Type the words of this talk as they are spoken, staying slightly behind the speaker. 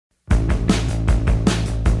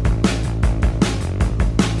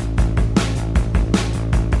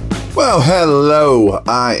Well, hello.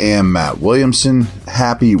 I am Matt Williamson.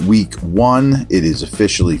 Happy week 1. It is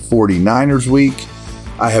officially 49ers week.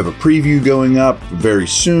 I have a preview going up very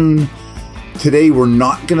soon. Today, we're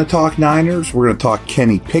not going to talk Niners. We're going to talk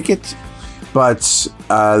Kenny Pickett. But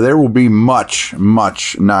there will be much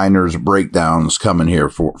Niners breakdowns coming here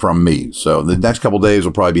from me. So the next couple days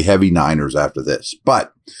will probably be heavy Niners after this.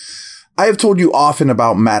 But I have told you often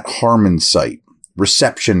about Matt Harmon's site,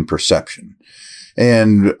 Reception Perception.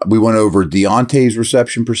 And we went over Deontay's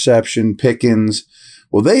reception perception, Pickens.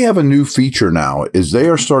 Well, they have a new feature now is they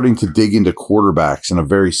are starting to dig into quarterbacks in a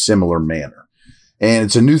very similar manner. And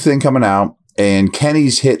it's a new thing coming out, and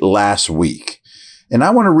Kenny's hit last week. And I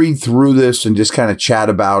want to read through this and just kind of chat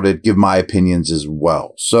about it, give my opinions as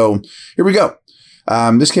well. So here we go.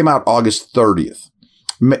 This came out August 30th.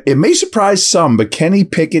 It may surprise some, but Kenny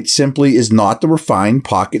Pickett simply is not the refined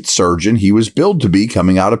pocket surgeon he was billed to be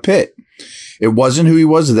coming out of Pitt. It wasn't who he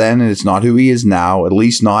was then, and it's not who he is now, at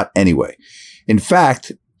least not anyway. In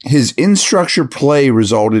fact, his in-structure play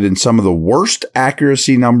resulted in some of the worst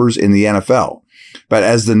accuracy numbers in the NFL. But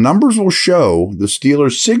as the numbers will show, the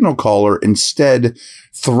Steelers' signal caller instead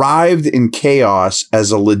thrived in chaos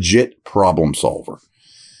as a legit problem solver.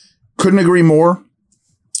 Couldn't agree more.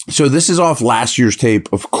 So this is off last year's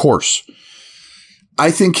tape, of course.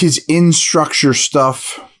 I think his in-structure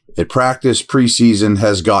stuff at practice preseason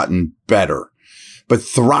has gotten better. But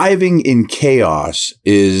thriving in chaos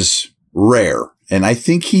is rare, and I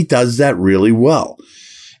think he does that really well.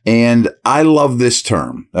 And I love this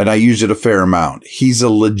term, and I use it a fair amount. He's a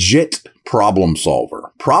legit problem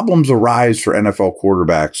solver. Problems arise for NFL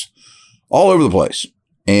quarterbacks all over the place,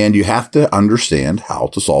 and you have to understand how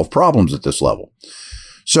to solve problems at this level.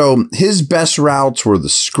 So his best routes were the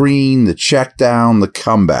screen, the check down, the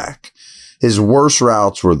comeback. His worst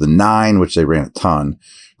routes were the 9, which they ran a ton,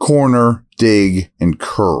 corner, dig, and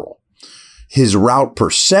curl. His route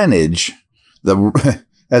percentage,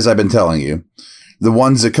 as I've been telling you, the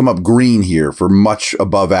ones that come up green here for much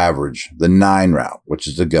above average, the 9 route, which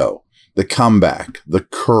is the go, the comeback, the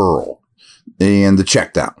curl, and the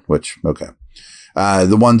check down, which, okay.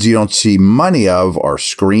 The ones you don't see money of are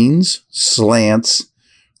screens, slants,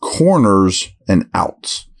 corners, and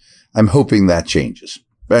outs. I'm hoping that changes.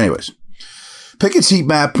 But anyways, Pickett's heat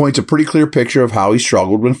map points a pretty clear picture of how he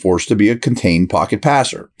struggled when forced to be a contained pocket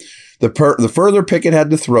passer. The further Pickett had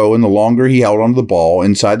to throw and the longer he held onto the ball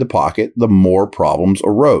inside the pocket, the more problems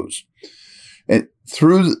arose. And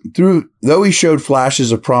though he showed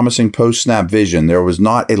flashes of promising post-snap vision, there was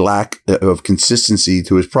not a lack of consistency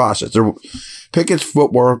to his process. Pickett's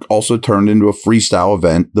footwork also turned into a freestyle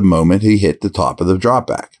event the moment he hit the top of the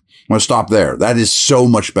dropback. I'm going to stop there. That is so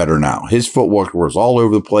much better now. His footwork was all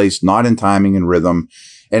over the place, not in timing and rhythm,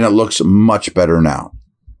 and it looks much better now.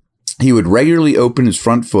 He would regularly open his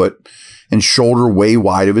front foot and shoulder way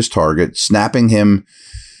wide of his target, snapping him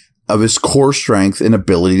of his core strength and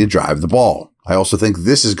ability to drive the ball. I also think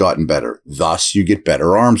this has gotten better. Thus, you get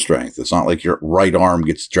better arm strength. It's not like your right arm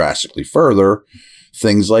gets drastically further.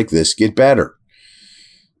 Things like this get better.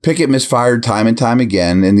 Pickett misfired time and time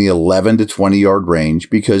again in the 11 to 20 yard range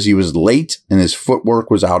because he was late and his footwork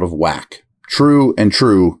was out of whack. True,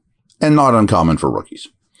 and not uncommon for rookies.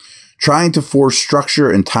 Trying to force structure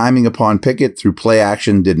and timing upon Pickett through play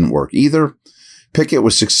action didn't work either. Pickett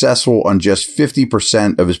was successful on just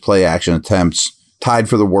 50% of his play action attempts, tied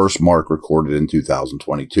for the worst mark recorded in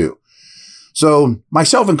 2022. So,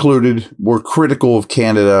 myself included, were critical of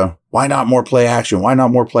Canada. Why not more play action? Why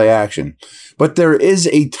not more play action? But there is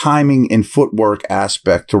a timing and footwork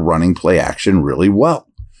aspect to running play action really well.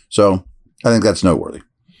 So, I think that's noteworthy.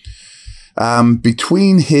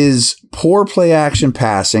 Between his poor play action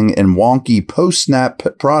passing and wonky post-snap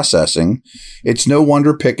processing, it's no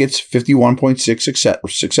wonder Pickett's 51.6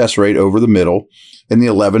 success rate over the middle in the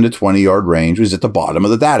 11 to 20 yard range was at the bottom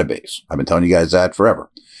of the database. I've been telling you guys that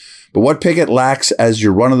forever. But what Pickett lacks as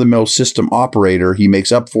your run-of-the-mill system operator, he makes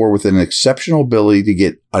up for with an exceptional ability to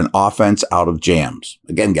get an offense out of jams.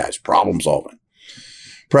 Again, guys, problem solving.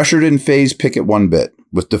 Pressure didn't faze Pickett one bit.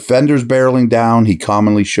 With defenders barreling down, he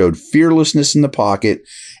commonly showed fearlessness in the pocket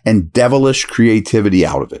and devilish creativity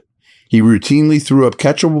out of it. He routinely threw up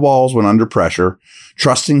catchable balls when under pressure,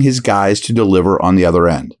 trusting his guys to deliver on the other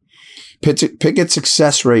end. Pickett's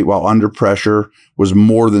success rate while under pressure was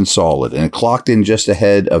more than solid, and it clocked in just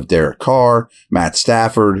ahead of Derek Carr, Matt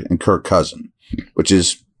Stafford, and Kirk Cousins, which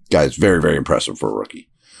is, guys, very, very impressive for a rookie.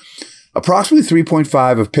 Approximately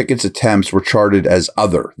 3.5 of Pickett's attempts were charted as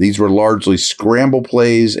other. These were largely scramble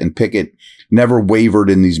plays, and Pickett never wavered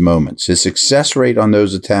in these moments. His success rate on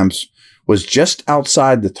those attempts was just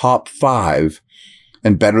outside the top 5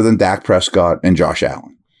 and better than Dak Prescott and Josh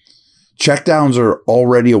Allen. Checkdowns are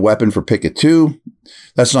already a weapon for Pickett too.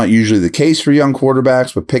 That's not usually the case for young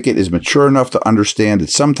quarterbacks, but Pickett is mature enough to understand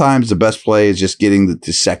that sometimes the best play is just getting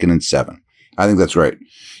to 2nd and 7. I think that's great.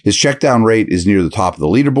 His checkdown rate is near the top of the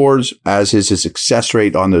leaderboards, as is his success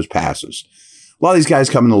rate on those passes. A lot of these guys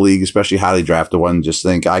come in the league, especially highly drafted ones, just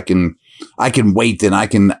think I can wait and I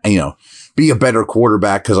can, be a better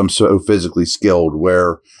quarterback because I'm so physically skilled,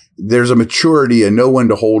 where there's a maturity and know when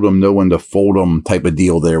to hold them, know when to fold them type of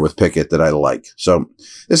deal there with Pickett that I like. So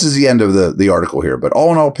this is the end of the article here. But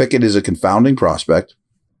all in all, Pickett is a confounding prospect.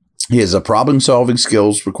 He has the problem-solving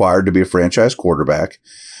skills required to be a franchise quarterback,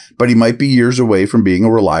 but he might be years away from being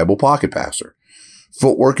a reliable pocket passer.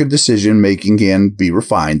 Footwork and decision-making can be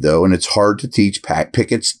refined, though, and it's hard to teach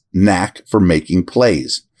Pickett's knack for making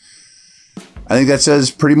plays. I think that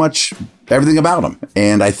says pretty much everything about him.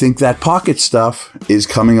 And I think that pocket stuff is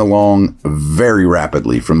coming along very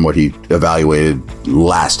rapidly from what he evaluated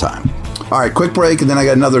last time. All right, quick break, and then I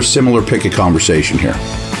got another similar Pickett conversation here.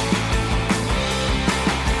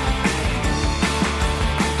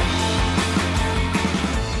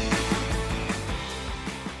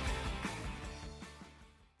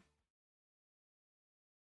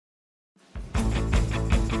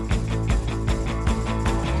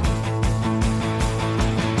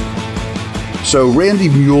 So Randy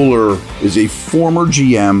Mueller is a former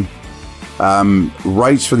GM,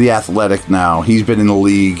 writes for The Athletic now. He's been in the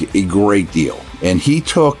league a great deal. And he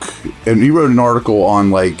wrote an article on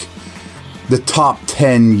like the top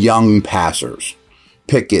 10 young passers.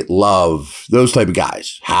 Pickett, Love, those type of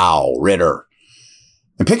guys. Howe, Ritter.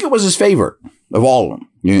 And Pickett was his favorite of all of them,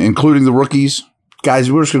 including the rookies. Guys,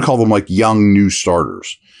 we're just going to call them like young new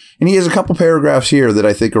starters. And he has a couple paragraphs here that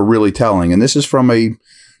I think are really telling. And this is from a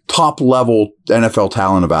top-level NFL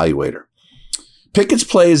talent evaluator. Pickett's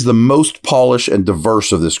play is the most polished and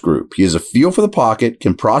diverse of this group. He has a feel for the pocket,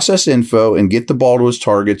 can process info, and get the ball to his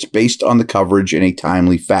targets based on the coverage in a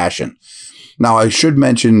timely fashion. Now, I should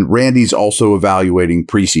mention Randy's also evaluating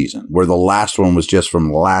preseason, where the last one was just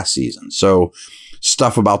from last season. So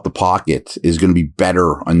stuff about the pocket is going to be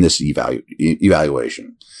better on this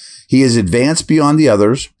evaluation. He is advanced beyond the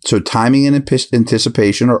others, so timing and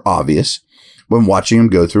anticipation are obvious when watching him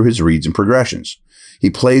go through his reads and progressions. He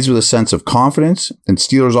plays with a sense of confidence, and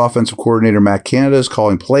Steelers offensive coordinator Matt Canada is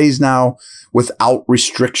calling plays now without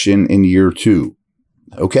restriction in year 2.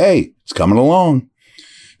 Okay, it's coming along.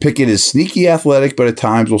 Pickett is sneaky athletic, but at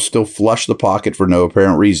times will still flush the pocket for no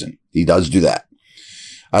apparent reason. He does do that.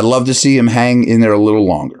 I'd love to see him hang in there a little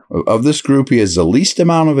longer. Of this group, he has the least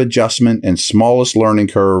amount of adjustment and smallest learning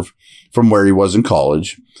curve from where he was in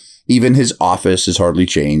college. Even his office has hardly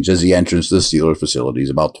changed, as the entrance to the Steelers facility is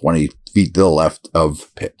about 20 feet to the left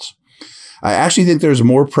of Pitts. I actually think there's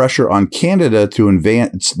more pressure on Canada to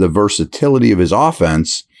advance the versatility of his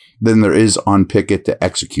offense than there is on Pickett to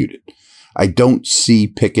execute it. I don't see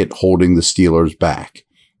Pickett holding the Steelers back.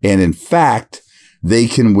 And in fact, they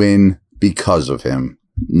can win because of him,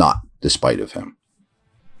 not despite of him.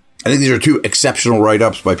 I think these are two exceptional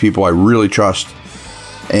write-ups by people I really trust.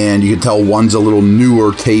 And you can tell one's a little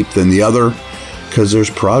newer tape than the other because there's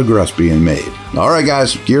progress being made. All right,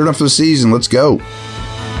 guys, geared up for the season. Let's go.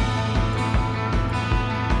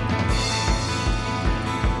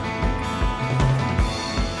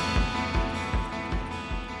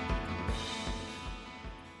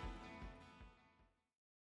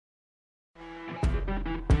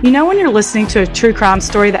 You know when you're listening to a true crime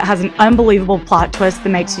story that has an unbelievable plot twist that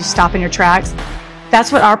makes you stop in your tracks? That's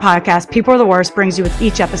what our podcast, People Are the Worst, brings you with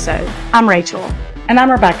each episode. I'm Rachel. And I'm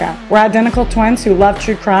Rebecca. We're identical twins who love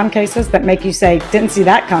true crime cases that make you say, didn't see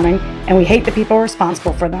that coming, and we hate the people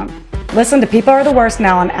responsible for them. Listen to People Are the Worst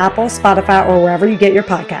now on Apple, Spotify, or wherever you get your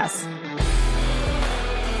podcasts.